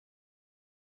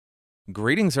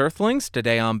Greetings, Earthlings.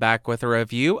 Today I'm back with a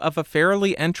review of a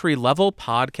fairly entry-level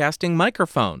podcasting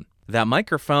microphone. That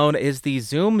microphone is the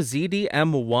Zoom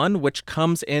ZDM-1, which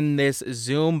comes in this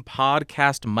Zoom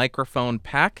podcast microphone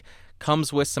pack.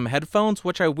 Comes with some headphones,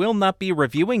 which I will not be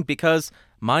reviewing because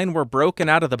mine were broken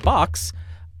out of the box.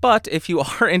 But if you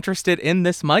are interested in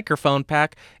this microphone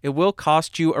pack, it will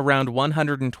cost you around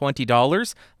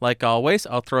 $120. Like always,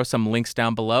 I'll throw some links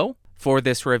down below. For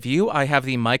this review, I have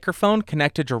the microphone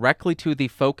connected directly to the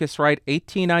Focusrite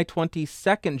 18i20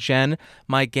 2nd Gen.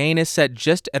 My gain is set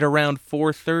just at around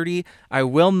 430. I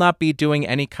will not be doing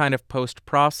any kind of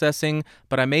post-processing,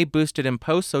 but I may boost it in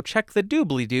post, so check the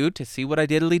doobly-doo to see what I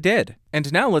diddly did.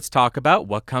 And now let's talk about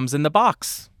what comes in the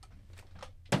box.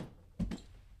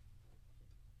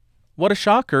 What a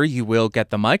shocker, you will get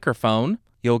the microphone.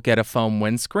 You'll get a foam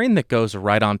windscreen that goes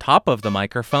right on top of the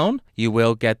microphone. You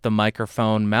will get the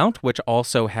microphone mount, which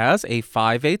also has a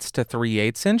 5/8 to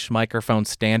 3/8 inch microphone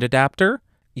stand adapter.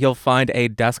 You'll find a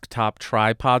desktop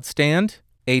tripod stand,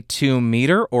 a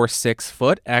 2-meter or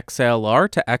 6-foot XLR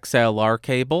to XLR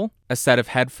cable, a set of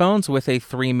headphones with a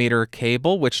 3-meter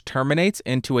cable which terminates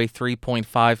into a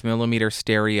 3.5mm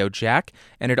stereo jack,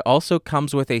 and it also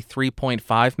comes with a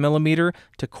 3.5mm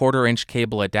to 1/4-inch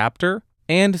cable adapter,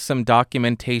 and some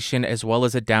documentation as well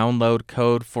as a download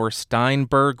code for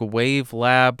Steinberg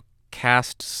WaveLab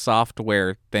Cast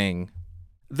software thing.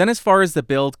 Then as far as the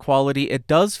build quality, it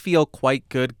does feel quite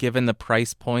good given the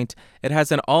price point. It has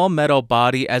an all-metal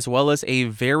body as well as a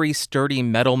very sturdy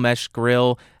metal mesh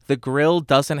grille. The grille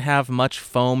doesn't have much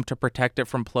foam to protect it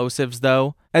from plosives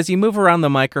though. As you move around the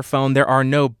microphone, there are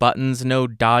no buttons, no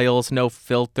dials, no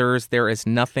filters. There is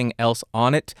nothing else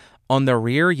on it. On the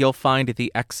rear, you'll find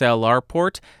the XLR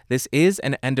port. This is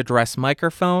an end-address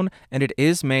microphone, and it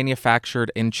is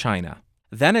manufactured in China.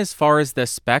 Then as far as the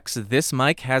specs, this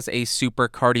mic has a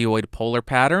supercardioid polar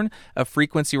pattern, a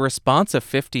frequency response of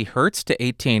 50 Hz to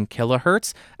 18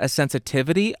 kHz, a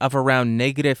sensitivity of around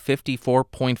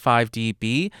 -54.5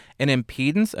 dB, an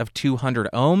impedance of 200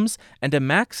 ohms, and a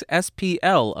max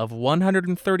SPL of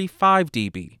 135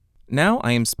 dB. Now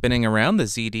I am spinning around the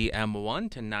ZDM-1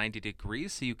 to 90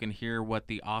 degrees so you can hear what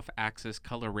the off-axis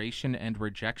coloration and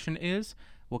rejection is.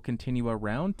 We'll continue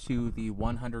around to the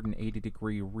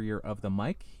 180-degree rear of the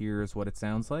mic. Here's what it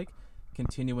sounds like.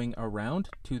 Continuing around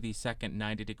to the second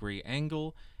 90-degree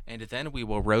angle, and then we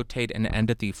will rotate and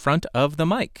end at the front of the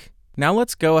mic. Now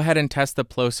let's go ahead and test the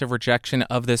plosive rejection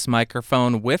of this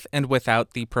microphone with and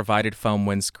without the provided foam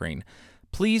windscreen.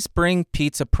 Please bring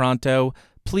pizza pronto.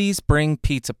 Please bring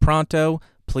pizza pronto.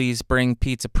 Please bring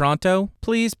pizza pronto.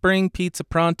 Please bring pizza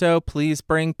pronto. Please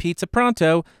bring pizza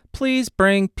pronto. Please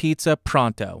bring pizza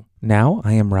pronto. Now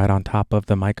I am right on top of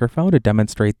the microphone to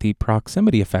demonstrate the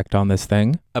proximity effect on this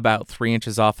thing. About 3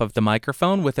 inches off of the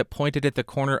microphone with it pointed at the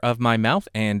corner of my mouth,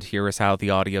 and here is how the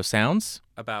audio sounds.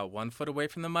 About 1 foot away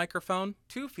from the microphone,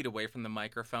 2 feet away from the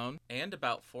microphone, and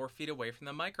about 4 feet away from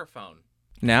the microphone.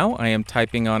 Now I am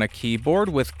typing on a keyboard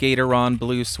with Gatoron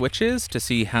blue switches to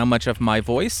see how much of my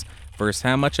voice versus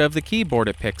how much of the keyboard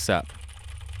it picks up.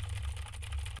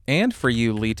 And for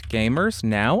you elite gamers,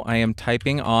 now I am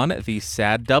typing on the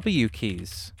sad W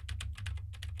keys.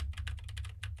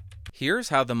 Here's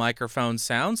how the microphone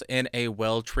sounds in a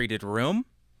well-treated room.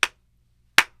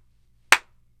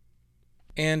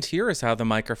 And here is how the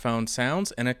microphone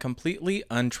sounds in a completely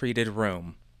untreated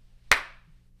room.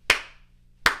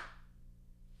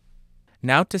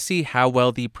 Now to see how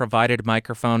well the provided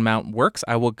microphone mount works,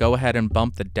 I will go ahead and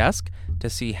bump the desk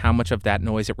to see how much of that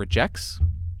noise it rejects.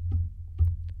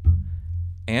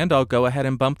 And I'll go ahead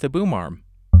and bump the boom arm.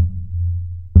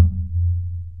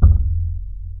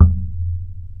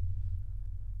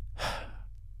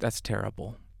 That's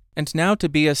terrible. And now to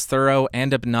be as thorough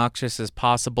and obnoxious as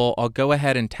possible, I'll go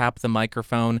ahead and tap the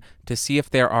microphone to see if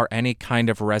there are any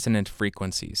kind of resonant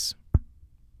frequencies.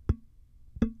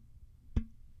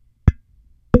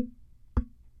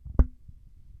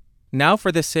 Now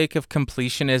for the sake of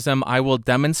completionism, I will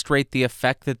demonstrate the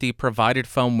effect that the provided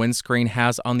foam windscreen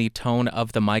has on the tone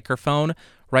of the microphone.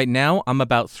 Right now, I'm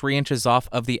about 3 inches off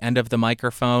of the end of the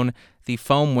microphone. The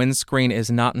foam windscreen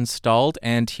is not installed,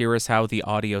 and here is how the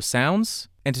audio sounds.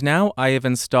 And now I have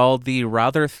installed the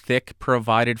rather thick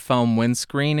provided foam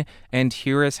windscreen, and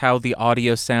here is how the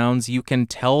audio sounds. You can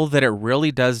tell that it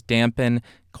really does dampen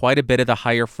quite a bit of the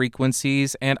higher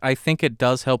frequencies, and I think it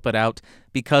does help it out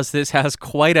because this has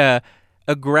quite a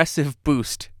aggressive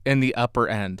boost in the upper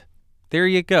end. There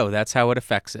you go, that's how it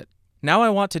affects it. Now I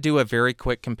want to do a very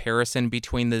quick comparison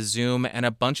between the Zoom and a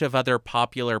bunch of other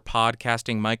popular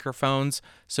podcasting microphones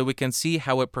so we can see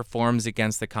how it performs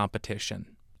against the competition.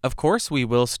 Of course, we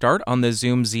will start on the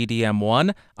Zoom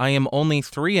ZDM-1. I am only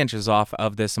 3 inches off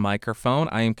of this microphone.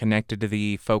 I am connected to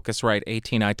the Focusrite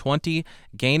 18i20.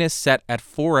 Gain is set at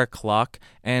 4 o'clock,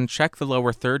 and check the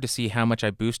lower third to see how much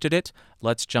I boosted it.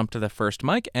 Let's jump to the first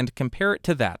mic and compare it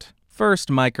to that.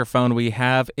 First microphone we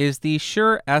have is the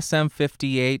Shure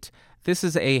SM58. This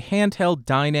is a handheld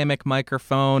dynamic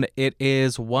microphone. It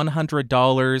is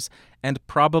 $100 and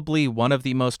probably one of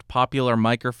the most popular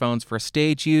microphones for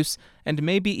stage use and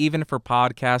maybe even for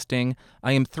podcasting.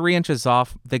 I am 3 inches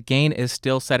off. The gain is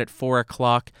still set at 4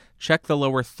 o'clock. Check the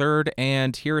lower third,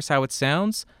 and here's how it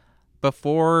sounds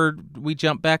before we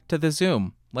jump back to the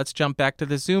Zoom. Let's jump back to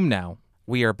the Zoom now.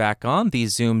 We are back on the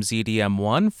Zoom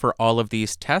ZDM-1. For all of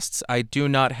these tests, I do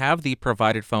not have the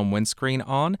provided foam windscreen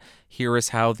on. Here is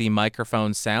how the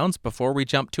microphone sounds before we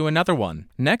jump to another one.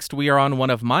 Next, we are on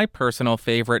one of my personal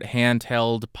favorite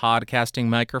handheld podcasting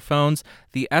microphones,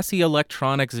 the SE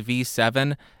Electronics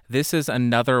V7. This is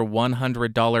another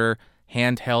 $100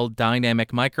 handheld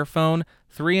dynamic microphone,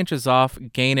 3 inches off,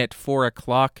 gain at 4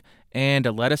 o'clock, and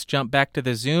let us jump back to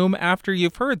the Zoom after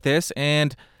you've heard this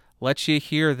and let you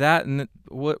hear that, and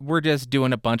we're just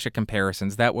doing a bunch of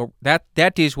comparisons.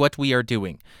 That is what we are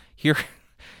doing.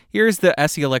 Here's the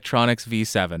SE Electronics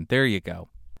V7. There you go.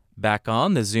 Back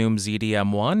on the Zoom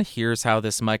ZDM-1. Here's how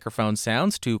this microphone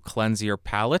sounds to cleanse your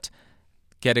palate.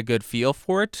 Get a good feel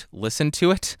for it. Listen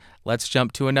to it. Let's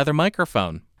jump to another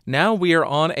microphone. Now we are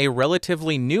on a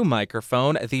relatively new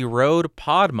microphone, the Rode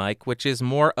PodMic, which is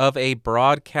more of a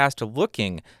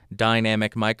broadcast-looking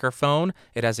dynamic microphone.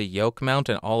 It has a yoke mount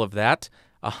and all of that.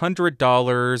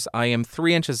 $100. I am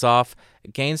 3 inches off.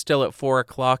 Gain still at 4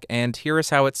 o'clock, and here is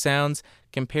how it sounds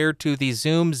compared to the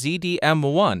Zoom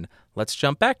ZDM-1. Let's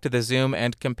jump back to the Zoom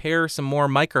and compare some more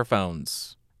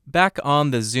microphones. Back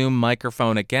on the Zoom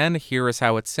microphone again, here is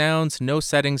how it sounds. No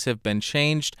settings have been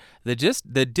changed. The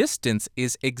distance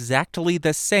is exactly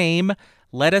the same.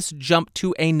 Let us jump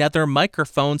to another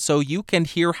microphone so you can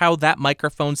hear how that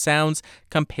microphone sounds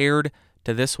compared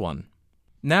to this one.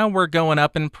 Now we're going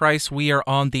up in price. We are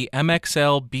on the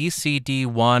MXL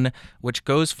BCD-1, which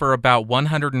goes for about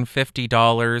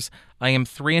 $150. I am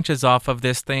 3 inches off of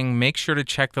this thing. Make sure to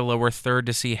check the lower third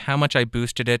to see how much I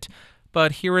boosted it.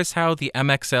 But here is how the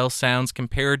MXL sounds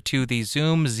compared to the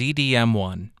Zoom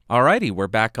ZDM-1. Alrighty, we're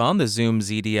back on the Zoom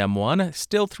ZDM-1.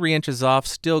 Still 3 inches off,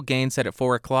 still gain set at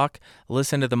 4 o'clock.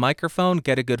 Listen to the microphone,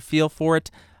 get a good feel for it.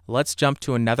 Let's jump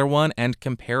to another one and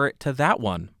compare it to that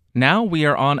one. Now we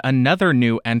are on another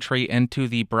new entry into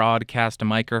the broadcast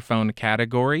microphone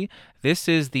category. This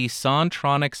is the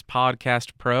Sontronics Podcast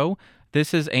Pro.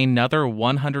 This is another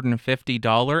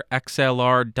 $150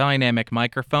 XLR dynamic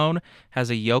microphone, has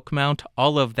a yoke mount,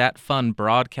 all of that fun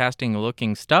broadcasting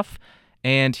looking stuff.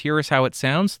 And here is how it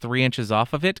sounds, 3 inches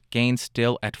off of it, gain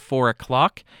still at 4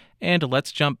 o'clock. And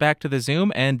let's jump back to the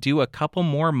Zoom and do a couple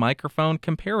more microphone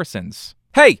comparisons.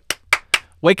 Hey,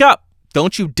 wake up!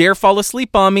 Don't you dare fall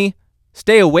asleep on me.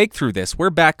 Stay awake through this. We're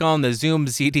back on the Zoom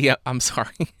ZDM. I'm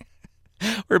sorry.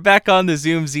 We're back on the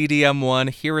Zoom ZDM-1.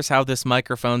 Here is how this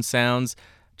microphone sounds.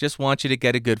 Just want you to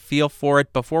get a good feel for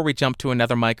it before we jump to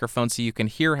another microphone so you can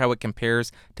hear how it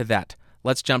compares to that.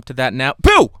 Let's jump to that now.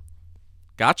 Boo!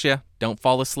 Gotcha. Don't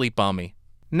fall asleep on me.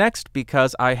 Next,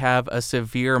 because I have a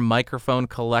severe microphone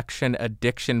collection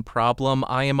addiction problem,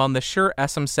 I am on the Shure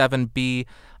SM7B.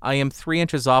 I am 3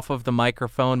 inches off of the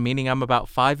microphone, meaning I'm about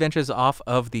 5 inches off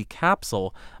of the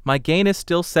capsule. My gain is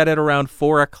still set at around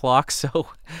 4 o'clock, so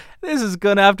this is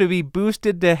going to have to be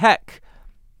boosted to heck.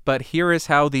 But here is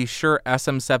how the Shure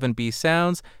SM7B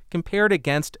sounds compared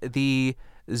against the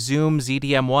Zoom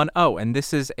ZDM-1. Oh, and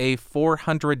this is a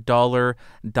 $400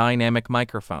 dynamic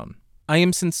microphone. I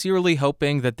am sincerely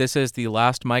hoping that this is the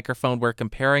last microphone we're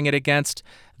comparing it against.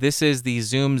 This is the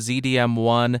Zoom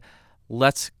ZDM-1.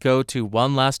 Let's go to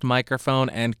one last microphone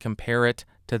and compare it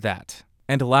to that.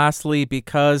 And lastly,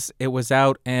 because it was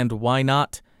out and why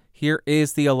not, here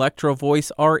is the Electro Voice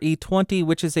RE20,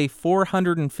 which is a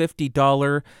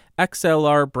 $450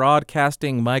 XLR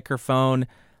broadcasting microphone.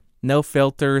 No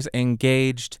filters,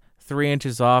 engaged, 3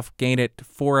 inches off, gain at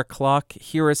 4 o'clock.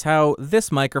 Here is how this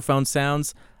microphone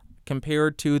sounds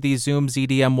compared to the Zoom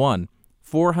ZDM-1.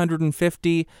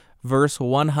 $450 versus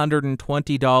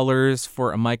 $120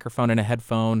 for a microphone and a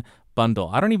headphone bundle.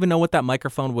 I don't even know what that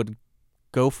microphone would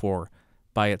go for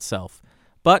by itself.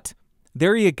 But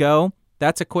there you go.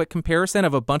 That's a quick comparison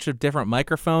of a bunch of different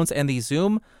microphones and the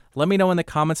Zoom. Let me know in the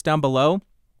comments down below,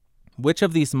 which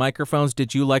of these microphones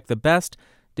did you like the best?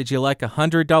 Did you like a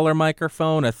 $100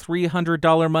 microphone, a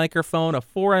 $300 microphone, a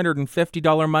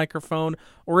 $450 microphone,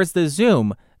 or is the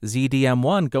Zoom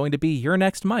ZDM-1 going to be your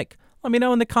next mic? Let me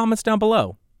know in the comments down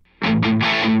below.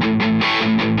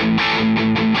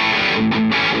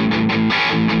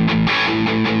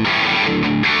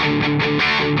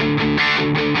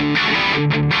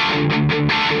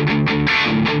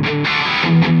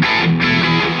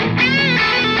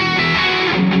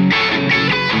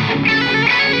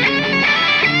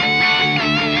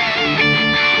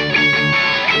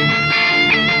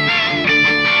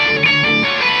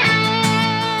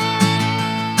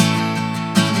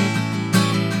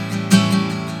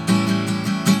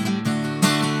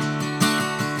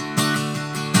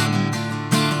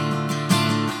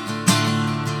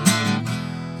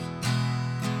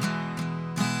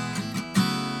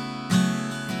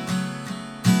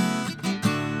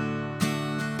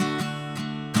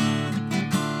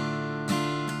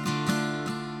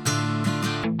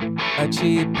 A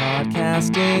cheap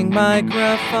podcasting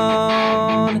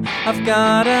microphone. I've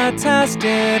gotta test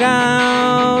it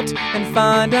out and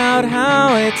find out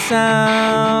how it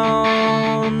sounds.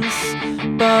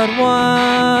 But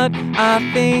what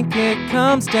I think it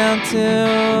comes down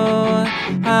to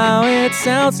how it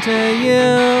sounds to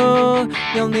you.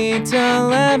 You'll need to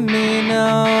let me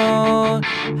know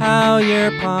how your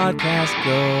podcast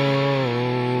goes.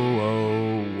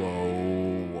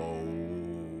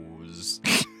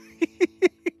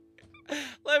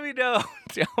 Let me know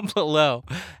down below.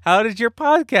 How did your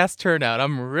podcast turn out?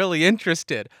 I'm really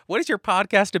interested. What is your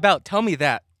podcast about? Tell me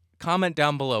that. Comment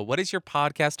down below. What is your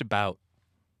podcast about?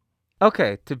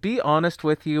 Okay, to be honest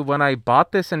with you, when I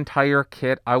bought this entire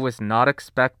kit, I was not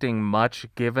expecting much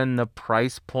given the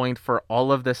price point for all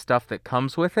of the stuff that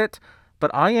comes with it,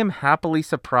 but I am happily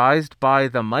surprised by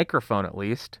the microphone at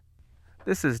least.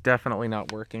 This is definitely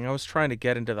not working. I was trying to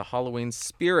get into the Halloween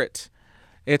spirit.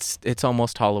 It's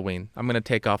almost Halloween. I'm going to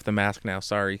take off the mask now,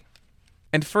 sorry.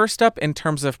 And first up, in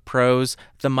terms of pros,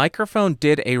 the microphone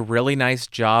did a really nice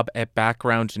job at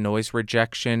background noise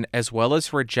rejection, as well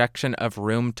as rejection of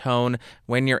room tone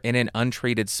when you're in an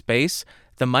untreated space.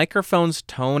 The microphone's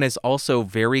tone is also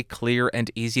very clear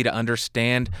and easy to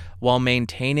understand while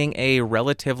maintaining a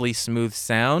relatively smooth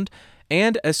sound.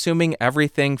 And assuming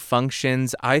everything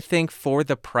functions, I think for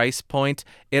the price point,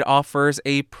 it offers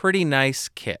a pretty nice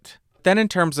kit. Then in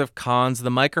terms of cons, the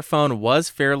microphone was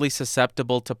fairly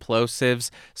susceptible to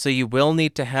plosives, so you will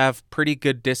need to have pretty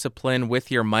good discipline with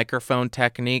your microphone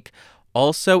technique.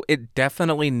 Also, it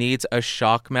definitely needs a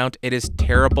shock mount. It is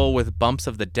terrible with bumps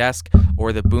of the desk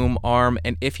or the boom arm,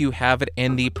 and if you have it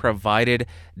in the provided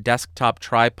desktop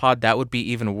tripod, that would be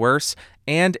even worse.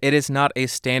 And it is not a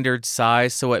standard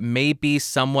size, so it may be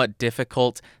somewhat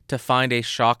difficult to find a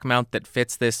shock mount that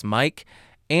fits this mic.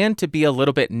 And to be a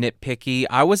little bit nitpicky,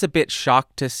 I was a bit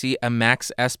shocked to see a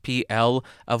max SPL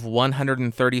of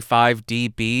 135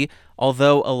 dB.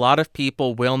 Although a lot of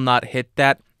people will not hit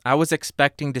that, I was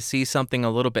expecting to see something a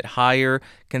little bit higher,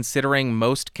 considering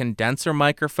most condenser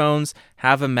microphones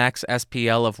have a max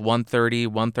SPL of 130,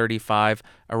 135,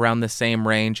 around the same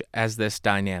range as this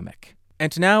dynamic.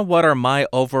 And now, what are my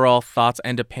overall thoughts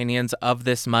and opinions of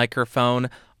this microphone?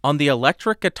 On the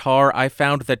electric guitar, I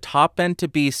found the top end to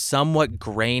be somewhat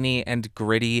grainy and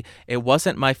gritty. It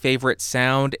wasn't my favorite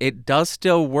sound. It does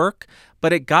still work,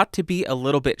 but it got to be a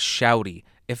little bit shouty,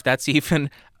 if that's even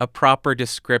a proper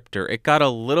descriptor. It got a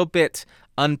little bit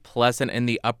unpleasant in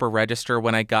the upper register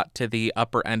when I got to the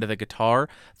upper end of the guitar.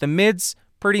 The mids,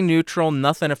 pretty neutral,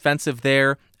 nothing offensive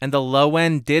there, and the low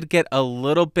end did get a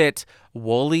little bit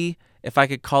woolly, if I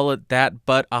could call it that,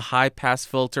 but a high-pass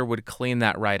filter would clean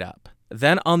that right up.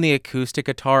 Then on the acoustic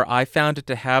guitar, I found it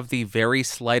to have the very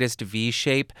slightest V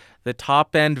shape. The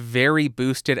top end very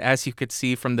boosted, as you could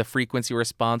see from the frequency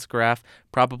response graph,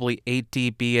 probably 8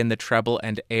 dB in the treble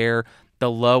and air. The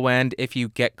low end, if you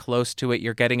get close to it,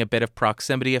 you're getting a bit of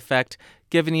proximity effect,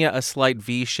 giving you a slight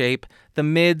V shape. The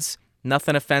mids,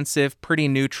 nothing offensive, pretty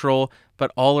neutral,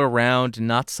 but all around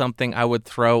not something I would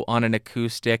throw on an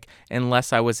acoustic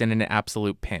unless I was in an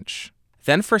absolute pinch.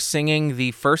 Then for singing,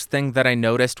 the first thing that I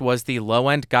noticed was the low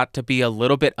end got to be a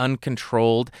little bit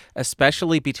uncontrolled,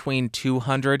 especially between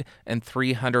 200 and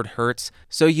 300 hertz,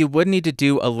 so you would need to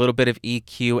do a little bit of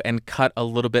EQ and cut a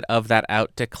little bit of that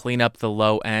out to clean up the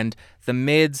low end. The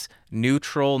mids,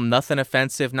 neutral, nothing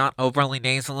offensive, not overly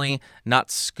nasally,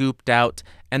 not scooped out,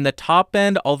 and the top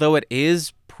end, although it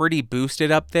is pretty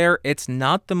boosted up there, it's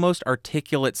not the most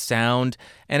articulate sound,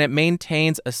 and it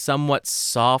maintains a somewhat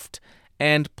soft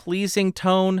and pleasing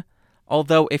tone,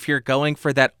 although if you're going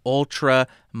for that ultra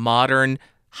modern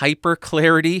hyper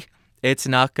clarity, it's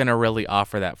not going to really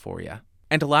offer that for you.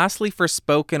 And lastly, for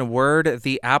spoken word,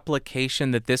 the application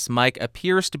that this mic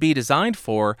appears to be designed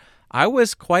for, I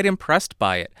was quite impressed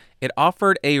by it. It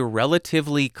offered a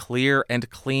relatively clear and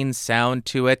clean sound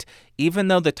to it. Even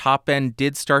though the top end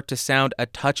did start to sound a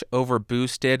touch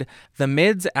overboosted, the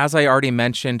mids, as I already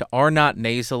mentioned, are not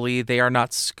nasally, they are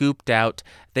not scooped out.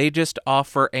 They just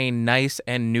offer a nice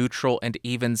and neutral and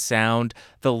even sound.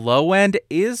 The low end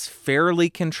is fairly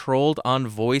controlled on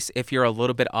voice if you're a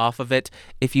little bit off of it.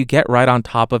 If you get right on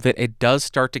top of it, it does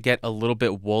start to get a little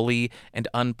bit woolly and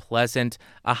unpleasant.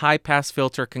 A high pass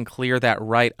filter can clear that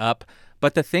right up.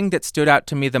 But the thing that stood out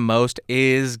to me the most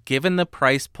is, given the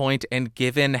price point and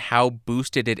given how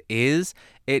boosted it is,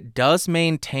 it does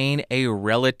maintain a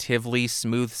relatively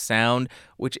smooth sound,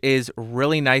 which is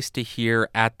really nice to hear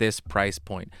at this price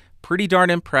point. Pretty darn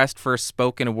impressed for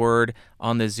spoken word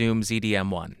on the Zoom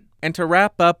ZDM-1. And to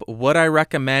wrap up, would I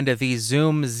recommend the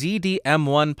Zoom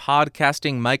ZDM-1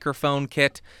 podcasting microphone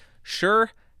kit? Sure,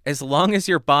 as long as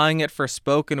you're buying it for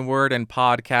spoken word and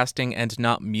podcasting and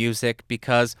not music,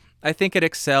 because I think it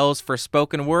excels for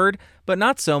spoken word, but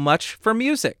not so much for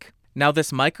music. Now,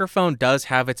 this microphone does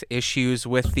have its issues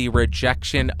with the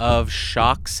rejection of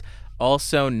shocks,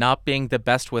 also not being the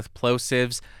best with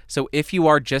plosives. So if you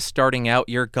are just starting out,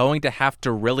 you're going to have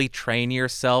to really train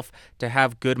yourself to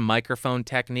have good microphone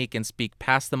technique and speak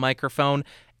past the microphone.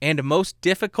 And most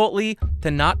difficultly,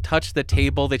 to not touch the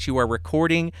table that you are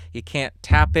recording. You can't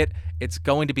tap it. It's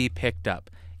going to be picked up.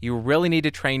 You really need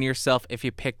to train yourself if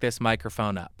you pick this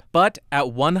microphone up. But at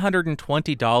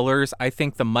 $120, I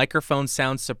think the microphone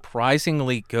sounds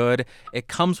surprisingly good. It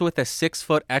comes with a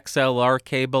 6-foot XLR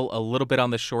cable, a little bit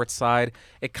on the short side.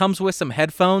 It comes with some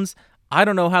headphones. I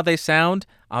don't know how they sound.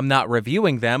 I'm not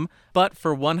reviewing them. But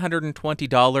for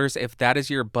 $120, if that is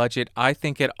your budget, I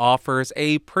think it offers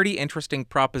a pretty interesting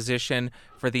proposition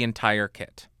for the entire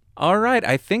kit. All right,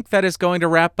 I think that is going to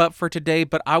wrap up for today,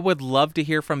 but I would love to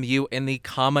hear from you in the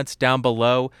comments down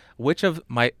below. Which of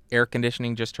my air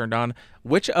conditioning just turned on?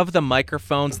 Which of the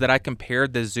microphones that I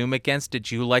compared the Zoom against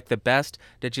did you like the best?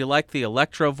 Did you like the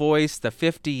Electro Voice, the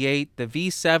 58, the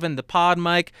V7, the Pod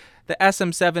Mic, the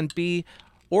SM7B,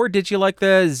 or did you like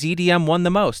the ZDM-1 the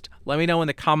most? Let me know in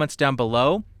the comments down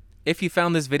below. If you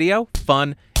found this video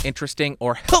fun, interesting,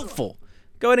 or helpful,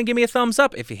 go ahead and give me a thumbs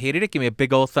up. If you hated it, give me a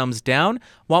big old thumbs down.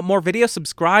 Want more videos?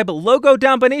 Subscribe, logo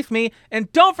down beneath me, and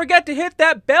don't forget to hit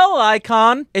that bell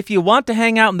icon. If you want to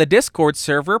hang out in the Discord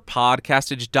server,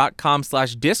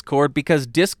 podcastage.com/Discord, because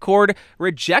Discord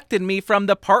rejected me from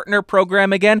the partner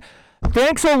program again.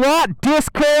 Thanks a lot,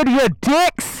 Discord, you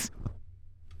dicks!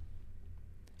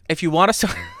 If you want to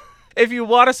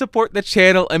support the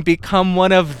channel and become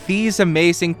one of these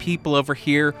amazing people over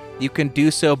here, you can do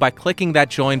so by clicking that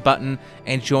join button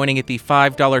and joining at the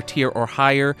 $5 tier or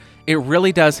higher. It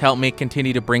really does help me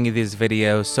continue to bring you these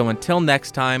videos. So until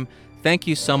next time, thank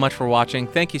you so much for watching.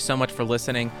 Thank you so much for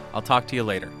listening. I'll talk to you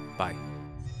later. Bye.